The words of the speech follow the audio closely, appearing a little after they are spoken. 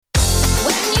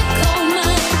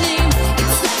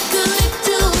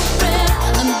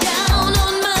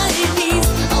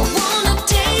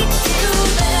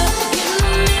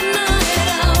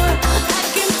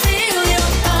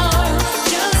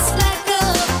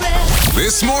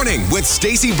This morning with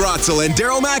Stacey Brotzel and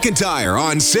Daryl McIntyre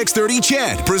on 630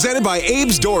 CHED, presented by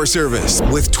Abe's Door Service,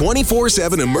 with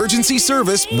 24/7 emergency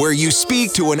service where you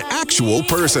speak to an actual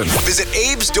person. Visit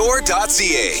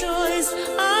abesdoor.ca.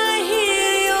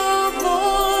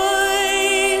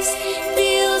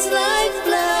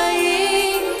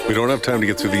 We don't have time to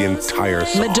get through the entire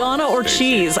song. Madonna or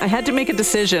cheese? I had to make a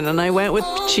decision, and I went with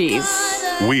cheese.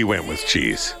 We went with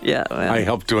cheese. Yeah. Well. I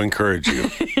helped to encourage you.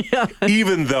 Yeah.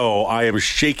 Even though I am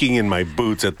shaking in my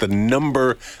boots at the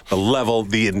number, the level,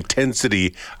 the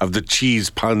intensity of the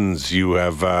cheese puns you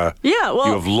have you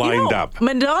have lined up.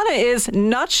 Madonna is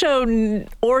not so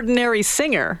ordinary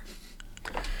singer.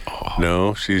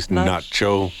 No, she's not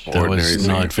so ordinary That was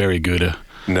singer. not very good.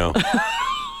 No.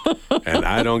 And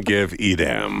I don't give a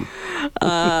damn.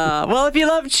 Well, if you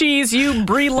love cheese, you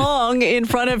belong in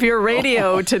front of your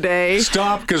radio today.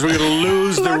 Stop, because we're going to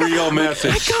lose the real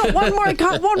message. I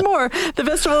got one more. The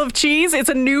Festival of Cheese, it's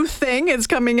a new thing. It's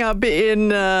coming up in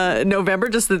November,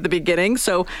 just at the beginning.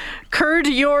 So curd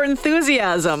your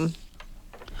enthusiasm.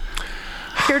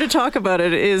 Here to talk about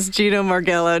it is Gino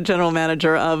Marghella, General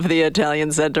Manager of the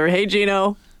Italian Center. Hey,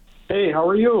 Gino. Hey, how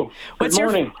are you? Good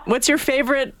morning. What's your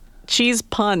favorite cheese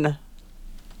pun?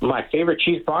 My favorite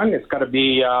cheese pun, it's got to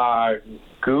be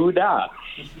Gouda.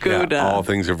 Gouda. Yeah, all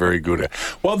things are very good.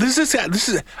 Well, this is in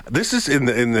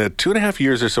the 2.5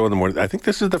 years or so in the morning. I think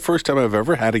this is the first time I've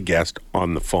ever had a guest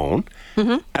on the phone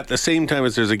at the same time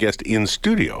as there's a guest in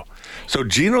studio. So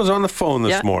Gino's on the phone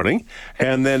this morning,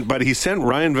 but he sent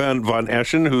Ryan von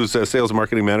Eschen, who's a sales and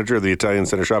marketing manager of the Italian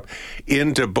Center Shop,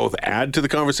 in to both add to the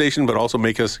conversation but also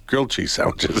make us grilled cheese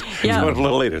sandwiches. Yeah, a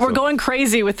little later. We're going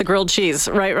crazy with the grilled cheese,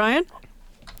 right, Ryan?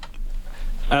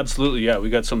 Absolutely, yeah. We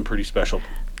got something pretty special.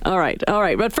 All right.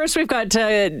 But first, we've got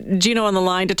Gino on the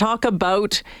line to talk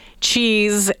about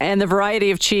cheese and the variety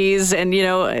of cheese. And,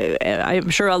 I'm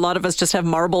sure a lot of us just have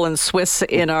Marble and Swiss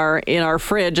in our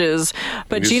fridges.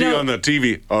 But you Gino, see on the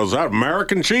TV, is that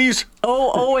American cheese?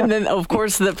 Oh, and then, of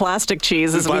course, the plastic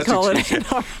cheese, as we call it in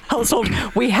our household.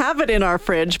 We have it in our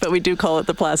fridge, but we do call it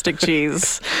the plastic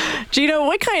cheese. Gino,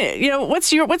 what kind?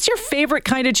 What's your favorite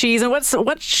kind of cheese, and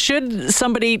what should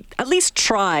somebody at least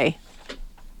try?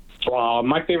 Well,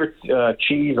 my favorite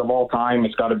cheese of all time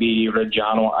has got to be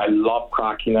Reggiano. I love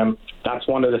cracking them. That's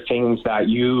one of the things that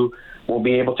you will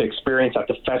be able to experience at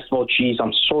the Festival of Cheese.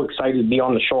 I'm so excited to be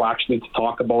on the show actually to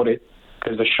talk about it,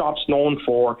 because the shop's known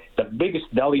for the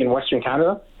biggest deli in Western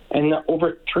Canada and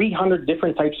over 300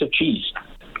 different types of cheese.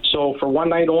 So for one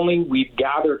night only, we've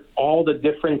gathered all the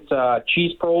different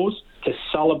cheese pros to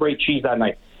celebrate cheese that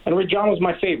night. And Reggiano is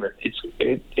my favorite.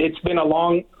 It's been a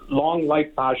long life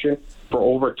passion for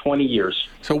over 20 years.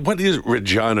 So what is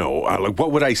Reggiano?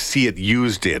 What would I see it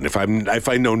used in? If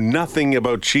I know nothing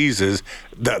about cheeses,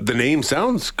 the name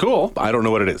sounds cool. I don't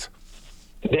know what it is.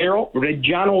 Daryl,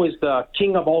 Reggiano is the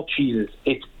king of all cheeses.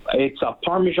 It's a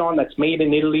Parmesan that's made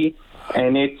in Italy,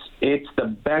 and it's the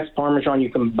best Parmesan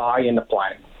you can buy in the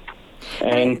planet.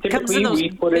 And typically we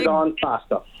put it on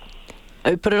pasta.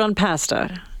 Put it on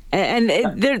pasta. And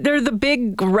they're the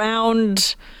big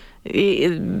round,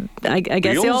 I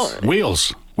guess.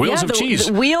 Wheels of cheese.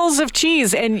 The wheels of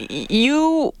cheese. And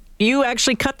you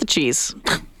actually cut the cheese.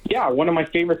 Yeah, one of my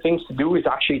favorite things to do is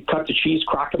actually cut the cheese,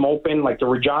 crack them open. Like the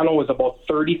Reggiano is about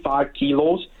 35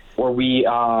 kilos, where we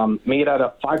made out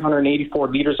of 584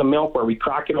 liters of milk, where we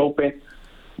crack it open.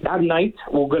 That night,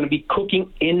 we're going to be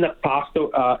cooking in the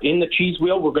pasta, in the cheese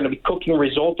wheel. We're going to be cooking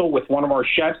risotto with one of our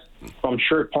chefs from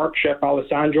Sherwood Park, Chef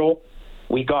Alessandro.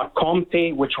 We got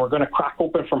Comté, which we're going to crack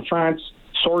open from France.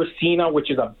 Sorrentino,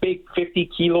 which is a big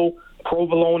 50-kilo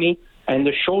provolone. And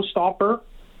the showstopper,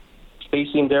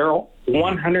 Stacey and Daryl,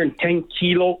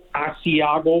 110-kilo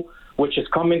Asiago, which is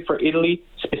coming for Italy,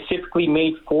 specifically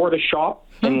made for the shop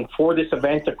and for this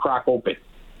event to crack open.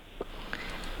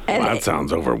 Well, that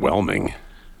sounds overwhelming.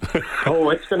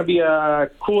 Oh, it's going to be a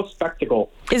cool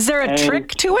spectacle. Is there a trick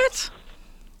to it?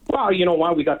 Well, you know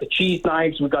what? We got the cheese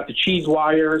knives, we got the cheese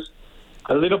wires,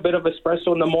 a little bit of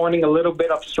espresso in the morning, a little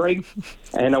bit of strength,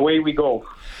 and away we go.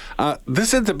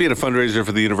 This ends up being a fundraiser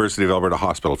for the University of Alberta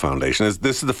Hospital Foundation.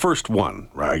 This is the first one,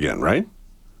 right? Yeah,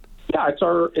 it's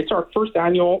our first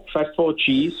annual Festival of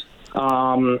Cheese.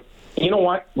 You know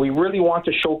what? We really want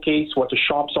to showcase what the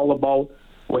shop's all about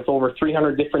with over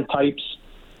 300 different types.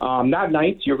 That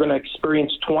night, you're going to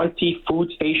experience 20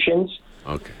 food stations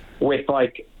with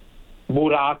like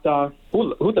burrata.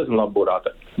 Who doesn't love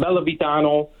burrata? Bella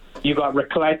Vitano. You got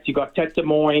raclette. You got tête de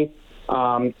moine.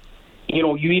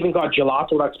 You even got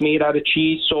gelato that's made out of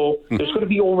cheese. So there's going to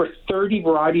be over 30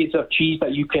 varieties of cheese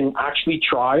that you can actually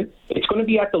try. It's going to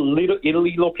be at the Little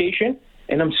Italy location.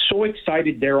 And I'm so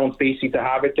excited, Daryl and Stacey, to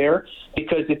have it there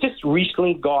because it just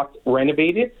recently got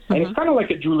renovated. And it's kind of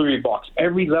like a jewelry box.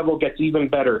 Every level gets even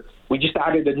better. We just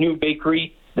added a new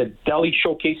bakery. The deli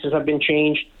showcases have been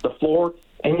changed, the floor.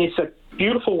 And it's a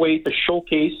beautiful way to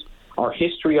showcase our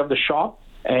history of the shop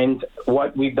and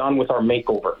what we've done with our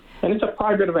makeover. And it's a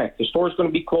private event. The store is going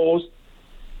to be closed.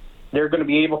 They're going to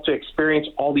be able to experience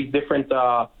all these different,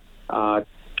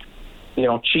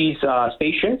 cheese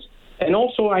stations. And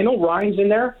also, I know Ryan's in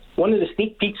there. One of the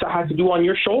sneak peeks I had to do on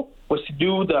your show was to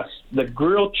do the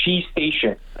grilled cheese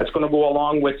station. That's going to go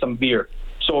along with some beer.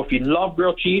 So if you love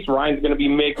grilled cheese, Ryan's going to be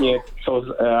making it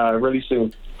really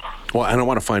soon. Well, I don't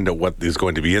want to find out what is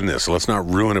going to be in this, so let's not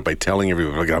ruin it by telling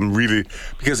everybody.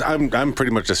 Because I'm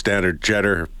pretty much a standard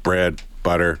cheddar, bread,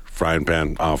 butter, frying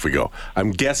pan, off we go.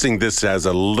 I'm guessing this has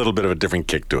a little bit of a different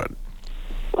kick to it.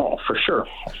 Oh, for sure.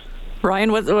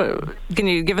 Ryan, what can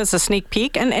you give us a sneak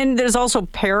peek? And there's also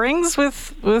pairings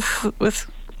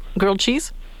with grilled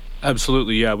cheese?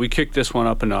 Absolutely, yeah. We kicked this one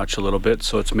up a notch a little bit,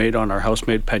 so it's made on our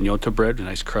house-made pagnota bread, a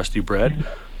nice crusty bread.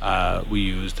 We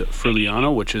used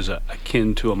Friuliano, which is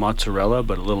akin to a mozzarella,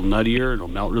 but a little nuttier. It'll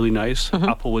melt really nice.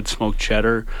 Applewood smoked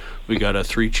cheddar. We got a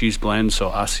 3-cheese blend, so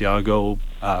Asiago,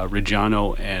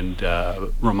 Reggiano, and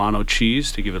Romano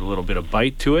cheese to give it a little bit of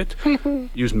bite to it.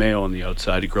 Use mayo on the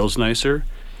outside. It grills nicer.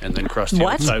 And then crusty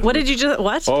outside. What did you just,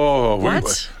 what? Oh,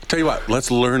 what? Tell you what, let's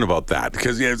learn about that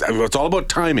because it's all about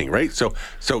timing, right? So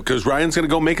because Ryan's going to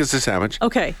go make us a sandwich.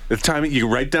 Okay. The timing, you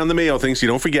write down the mayo thing so you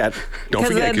don't forget. Don't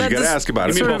forget because you got to ask about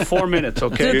it. Give me about 4 minutes,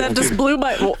 okay? That just blew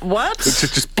my, what? It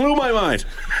just blew my mind.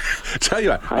 Tell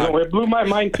you what. I know, it blew my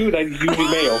mind too that it's using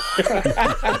mayo.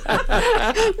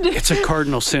 It's a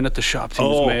cardinal sin at the shop to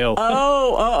use mayo.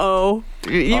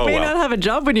 You may not have a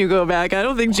job when you go back. I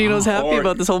don't think Gino's happy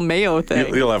about this whole mayo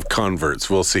thing. You'll have converts.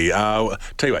 We'll see. Tell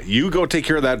you what, you go take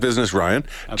care of that business, Ryan.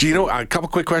 Absolutely. Gino, a couple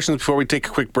quick questions before we take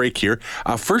a quick break here.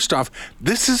 First off,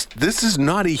 this is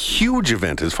not a huge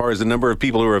event as far as the number of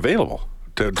people who are available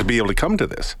to be able to come to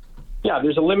this. Yeah,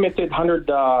 there's a limited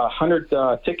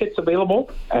 100 tickets available,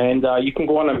 and you can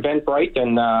go on Eventbrite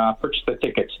and purchase the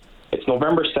tickets. It's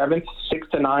November 7th, 6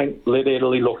 to 9, Little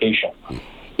Italy location.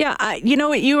 Yeah, you know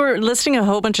what? You were listing a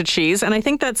whole bunch of cheese, and I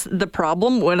think that's the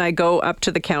problem when I go up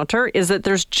to the counter is that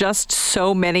there's just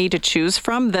so many to choose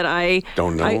from that I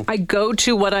don't know. I go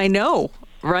to what I know,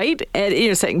 right? And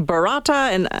you're saying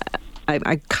burrata, and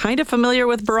I'm kind of familiar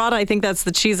with burrata. I think that's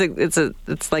the cheese.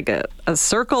 It's like a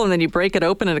circle, and then you break it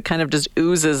open, and it kind of just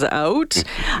oozes out.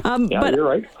 But you're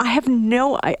right. I have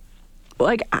no.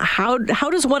 How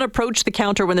does one approach the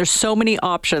counter when there's so many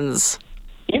options?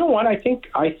 You know what? I think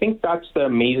that's the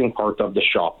amazing part of the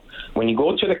shop. When you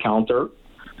go to the counter,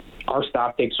 our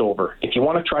staff takes over. If you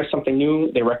want to try something new,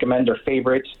 they recommend their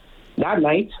favorites. That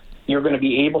night, you're going to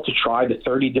be able to try the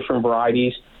 30 different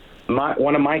varieties.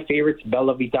 One of my favorites,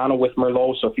 Bella Vitano with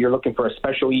Merlot. So if you're looking for a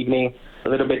special evening, a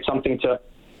little bit something to,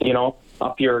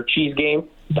 up your cheese game,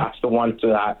 that's the one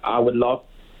that I would love.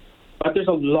 But there's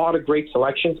a lot of great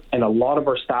selections, and a lot of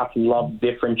our staff love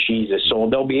different cheeses, so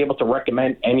they'll be able to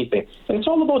recommend anything. And it's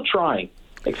all about trying,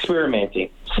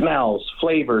 experimenting, smells,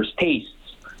 flavors, tastes.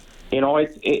 I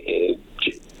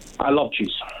love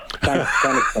cheese.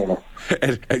 Can't explain it.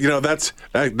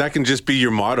 And that can just be your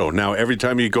motto. Now, every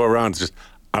time you go around, it's just,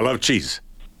 I love cheese.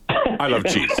 I love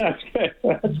cheese.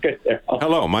 That's good.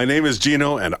 Hello, my name is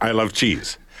Gino, and I love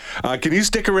cheese. Can you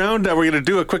stick around? We're going to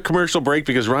do a quick commercial break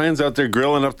because Ryan's out there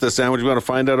grilling up the sandwich. We want to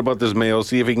find out about this mayo,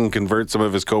 see if he can convert some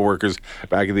of his coworkers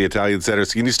back at the Italian Center.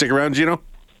 So can you stick around, Gino?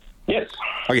 Yes.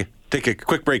 Okay, take a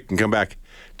quick break and come back.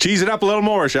 Cheese it up a little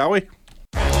more, shall we? Ooh,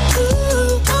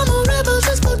 I'm a rebel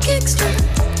just for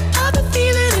Kickstart. I've been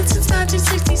feeling it since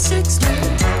 1966.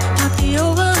 Might be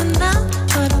over now,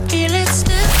 but I feel it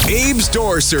still. Abe's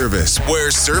Door Service,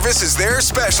 where service is their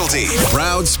specialty.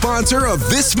 Proud sponsor of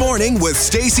This Morning with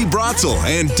Stacey Brotzel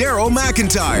and Daryl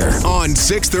McIntyre on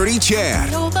 630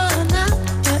 Chad. Over now,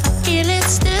 but I feel it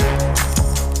still.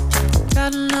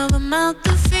 Got another mouth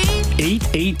to feed.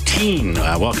 8:18.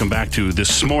 Welcome back to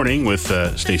This Morning with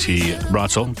Stacey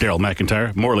Brotzel, Daryl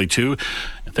McIntyre, Morley too.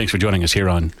 Thanks for joining us here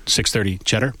on 630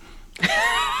 Cheddar.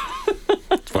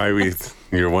 That's why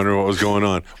you're wondering what was going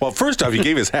on. Well, first off, you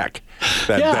gave us heck.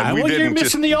 You're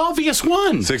missing the obvious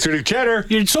one. 630 Cheddar.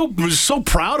 You're so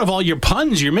proud of all your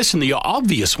puns. You're missing the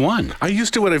obvious one. I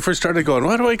used to when I first started going,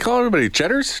 what do I call everybody?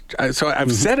 Cheddars? So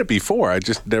I've said it before. I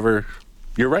just never.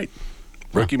 You're right.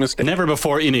 Rookie mistake. Never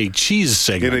before in a cheese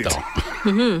segment,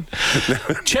 though.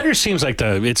 Cheddar seems like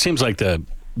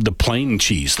the plain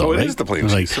cheese, though. Oh, it is the plain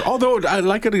cheese. Although I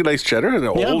like a nice cheddar, an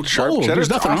old sharp cheddar. There's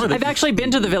nothing wrong with it. I've actually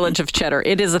been to the Village of Cheddar.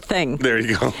 It is a thing. There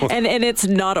you go. And it's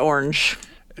not orange.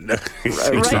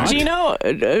 Right, Gino?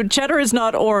 Cheddar is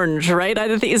not orange, right?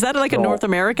 Is that like a No. North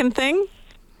American thing?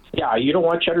 Yeah, you don't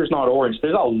want cheddar's not orange.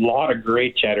 There's a lot of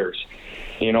great cheddars.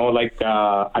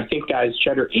 I think as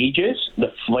cheddar ages,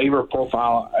 the flavor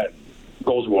profile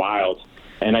goes wild.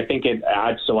 And I think it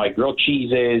adds to like grilled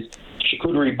cheeses,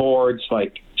 charcuterie boards,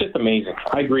 like just amazing.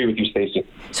 I agree with you, Stacey.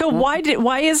 So why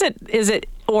is it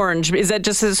orange? Is that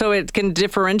just so it can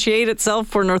differentiate itself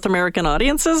for North American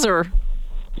audiences, or?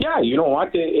 Yeah, you know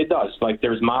what? It does. Like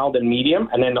there's mild and medium,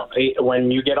 and then when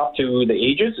you get up to the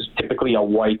ages, it's typically a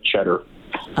white cheddar,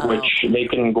 which they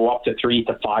can go up to 3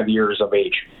 to 5 years of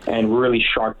age, and really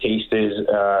sharp taste is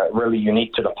really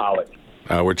unique to the palate.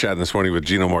 We're chatting this morning with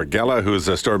Gino Morgella, who is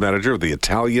a store manager of the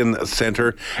Italian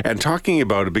Center, and talking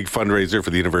about a big fundraiser for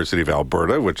the University of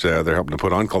Alberta, which they're helping to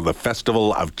put on, called the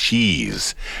Festival of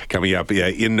Cheese, coming up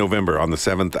in November, on the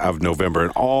 7th of November,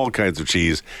 and all kinds of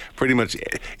cheese. Pretty much,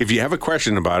 if you have a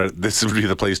question about it, this would be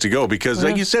the place to go, because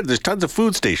like you said, there's tons of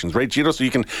food stations, right, Gino? So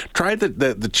you can try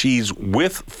the cheese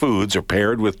with foods or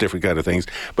paired with different kind of things,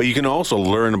 but you can also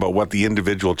learn about what the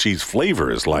individual cheese flavor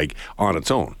is like on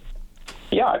its own.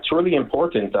 Yeah, it's really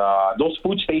important. Those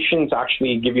food stations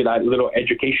actually give you that little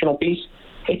educational piece.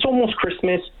 It's almost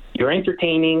Christmas. You're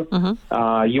entertaining.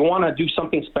 You want to do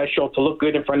something special to look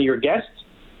good in front of your guests.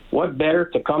 What better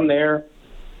to come there,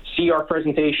 see our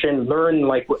presentation, learn.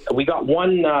 Like we got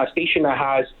one station that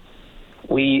has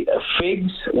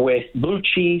figs with blue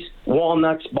cheese,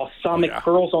 walnuts, balsamic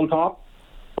pearls on top.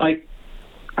 Like,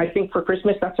 I think for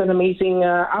Christmas, that's an amazing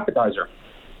appetizer.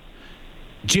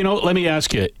 Gino, let me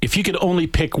ask you, if you could only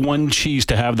pick one cheese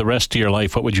to have the rest of your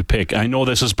life, what would you pick? I know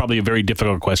this is probably a very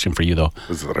difficult question for you, though.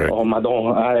 Oh,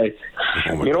 madon.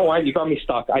 You know what? You got me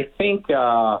stuck. I think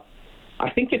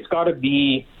it's got to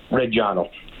be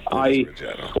Reggiano.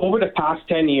 Over the past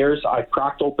 10 years, I've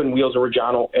cracked open wheels of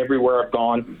Reggiano everywhere I've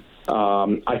gone.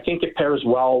 I think it pairs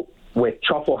well with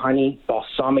truffle honey,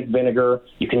 balsamic vinegar.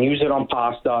 You can use it on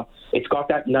pasta. It's got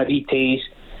that nutty taste.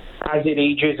 As it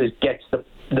ages, it gets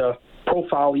the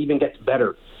profile even gets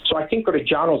better. So I think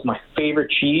Reggiano is my favorite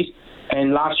cheese.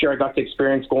 And last year I got to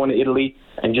experience going to Italy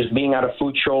and just being at a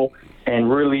food show and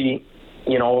really,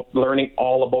 learning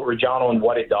all about Reggiano and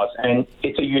what it does. And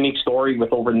it's a unique story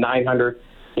with over 900.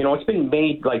 It's been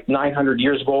made like 900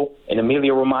 years ago in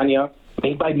Emilia-Romagna,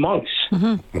 made by monks.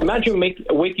 Imagine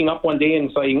waking up one day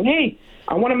and saying, hey,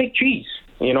 I want to make cheese,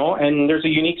 and there's a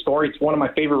unique story. It's one of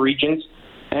my favorite regions.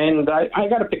 And I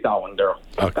got to pick that one, Daryl.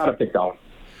 Got to pick that one.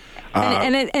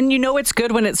 And it's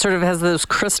good when it sort of has those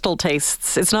crystal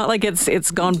tastes. It's not like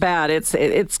it's gone bad.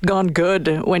 It's gone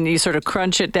good when you sort of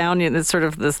crunch it down. It's sort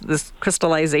of this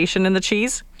crystallization in the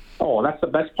cheese. Oh, that's the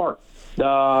best part.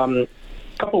 A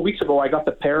couple of weeks ago, I got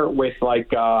to pair it with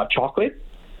chocolate,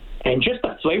 and just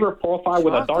the flavor profile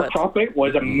with a dark chocolate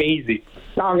was amazing.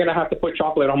 Now I'm going to have to put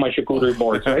chocolate on my charcuterie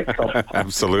boards, right? So.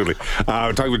 Absolutely.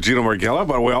 We're talking with Gino Morgella,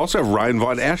 but we also have Ryan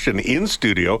Von Eschen in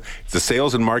studio. He's the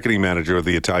sales and marketing manager of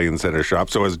the Italian Center shop.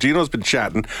 So as Gino's been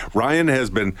chatting, Ryan has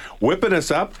been whipping us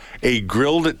up a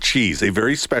grilled cheese, a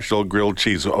very special grilled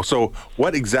cheese. So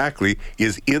what exactly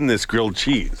is in this grilled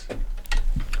cheese?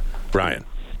 Ryan.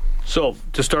 So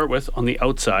to start with, on the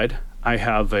outside, I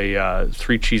have a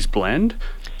 3-cheese blend.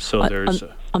 So there's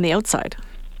on the outside.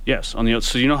 Yes, on the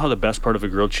outside. So you know how the best part of a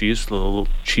grilled cheese, the little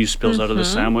cheese spills out of the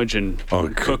sandwich and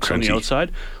cooks crunchy on the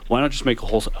outside? Why not just make a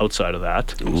whole outside of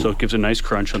that? Ooh. So it gives a nice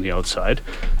crunch on the outside.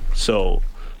 So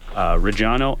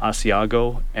Reggiano,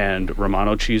 Asiago, and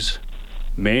Romano cheese,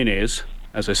 mayonnaise,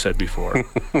 as I said before.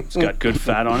 It's got good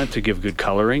fat on it to give good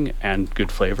coloring and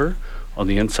good flavor. On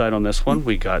the inside on this one,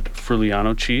 we got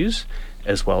Friulano cheese,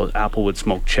 as well as applewood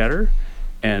smoked cheddar.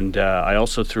 And I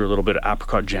also threw a little bit of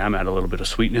apricot jam, add a little bit of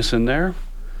sweetness in there.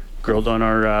 Grilled on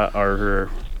our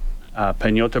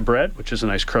pagnota bread, which is a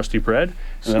nice crusty bread.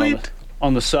 And then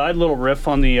on the side, little riff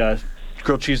on the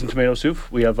grilled cheese and tomato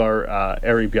soup. We have our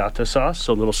arrabbiata sauce,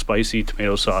 so a little spicy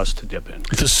tomato sauce to dip in.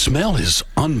 The smell is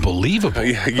unbelievable.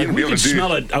 Yeah, we could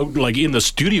smell it out, like in the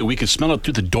studio. We could smell it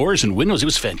through the doors and windows. It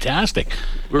was fantastic.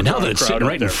 And now that it's sitting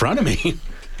right in front of me.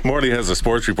 Morley has a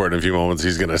sports report in a few moments.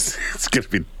 It's going to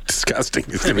be disgusting.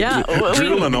 He's going to be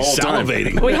drooling all the time.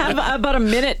 Salivating. We have about a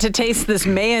minute to taste this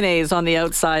mayonnaise on the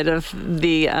outside of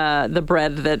the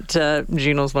bread that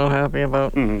Gino's not happy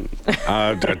about.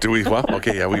 Do we? Well,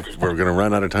 okay, yeah, we're going to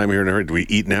run out of time here in a hurry. Do we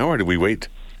eat now or do we wait?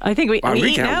 I think we eat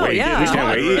can't now. wait. Yeah, We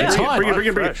can't wait.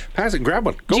 Yeah. Bring it. Pass it. Grab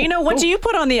one. Go. Gino, what do you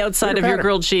put on the outside of your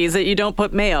grilled cheese that you don't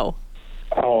put mayo?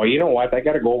 Oh, you know what? I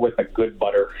got to go with a good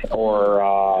butter or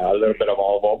a little bit of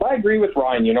olive oil. But I agree with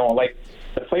Ryan. Like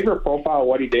the flavor profile,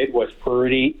 what he did was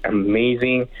pretty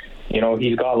amazing.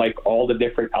 He's got like all the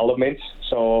different elements.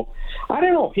 So I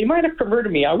don't know. He might have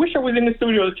converted me. I wish I was in the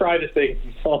studio to try this thing.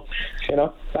 So,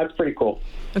 that's pretty cool.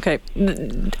 Okay,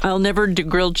 I'll never do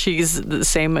grilled cheese the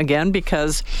same again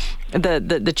because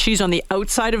the cheese on the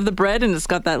outside of the bread and it's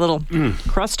got that little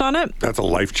crust on it. That's a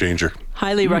life changer.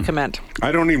 Highly recommend.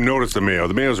 I don't even notice the mayo.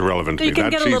 The mayo's irrelevant to me. You can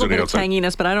That get a cheese little on the bit of outside.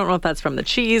 tanginess, but I don't know if that's from the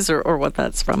cheese or what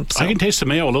that's from. So. I can taste the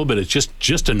mayo a little bit. It's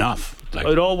just enough. Like,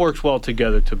 It all works well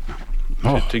together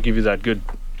to give you that good,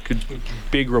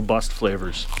 big, robust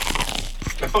flavors.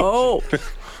 Oh,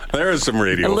 There is some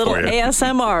radio a little for you.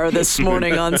 ASMR this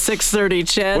morning on 6:30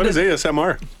 CHED. What is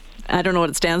ASMR? I don't know what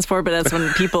it stands for, but that's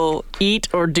when people eat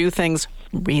or do things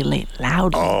really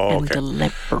loudly and okay.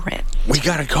 deliberate. We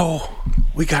gotta go.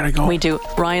 We do.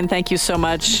 Ryan, thank you so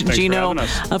much. Thanks Gino, for having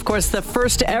us. of course, the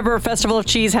first ever Festival of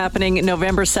Cheese happening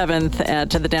November 7th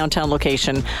at the downtown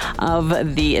location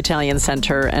of the Italian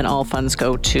Center, and all funds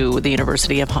go to the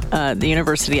University of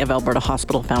Alberta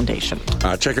Hospital Foundation.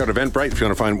 Check out Eventbrite if you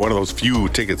want to find one of those few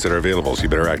tickets that are available, so you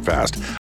better act fast.